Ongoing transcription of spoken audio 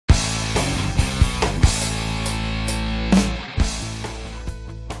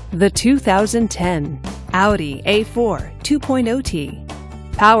The 2010 Audi A4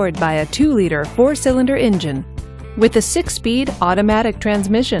 2.0T. Powered by a 2-liter 4-cylinder engine with a 6-speed automatic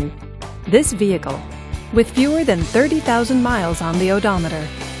transmission. This vehicle, with fewer than 30,000 miles on the odometer,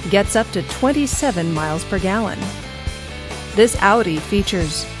 gets up to 27 miles per gallon. This Audi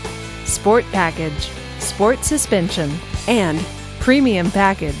features Sport Package, Sport Suspension, and Premium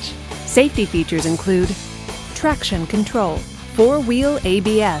Package. Safety features include traction control, 4-wheel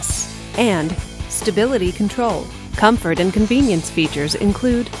ABS, and stability control. Comfort and convenience features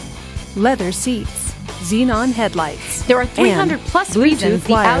include leather seats, xenon headlights. There are 300 plus reasons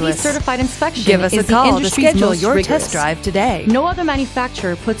the Audi certified inspection Give us is a the call to industry's schedule most your rigorous. test drive today. No other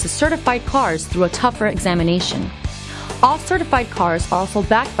manufacturer puts its certified cars through a tougher examination. All certified cars are also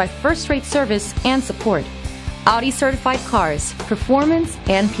backed by first-rate service and support. Audi certified cars, performance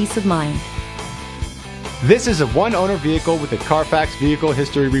and peace of mind. This is a one-owner vehicle with a Carfax Vehicle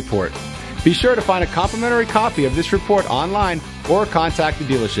History Report. Be sure to find a complimentary copy of this report online or contact the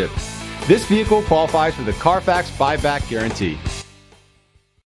dealership. This vehicle qualifies for the Carfax Buyback Guarantee.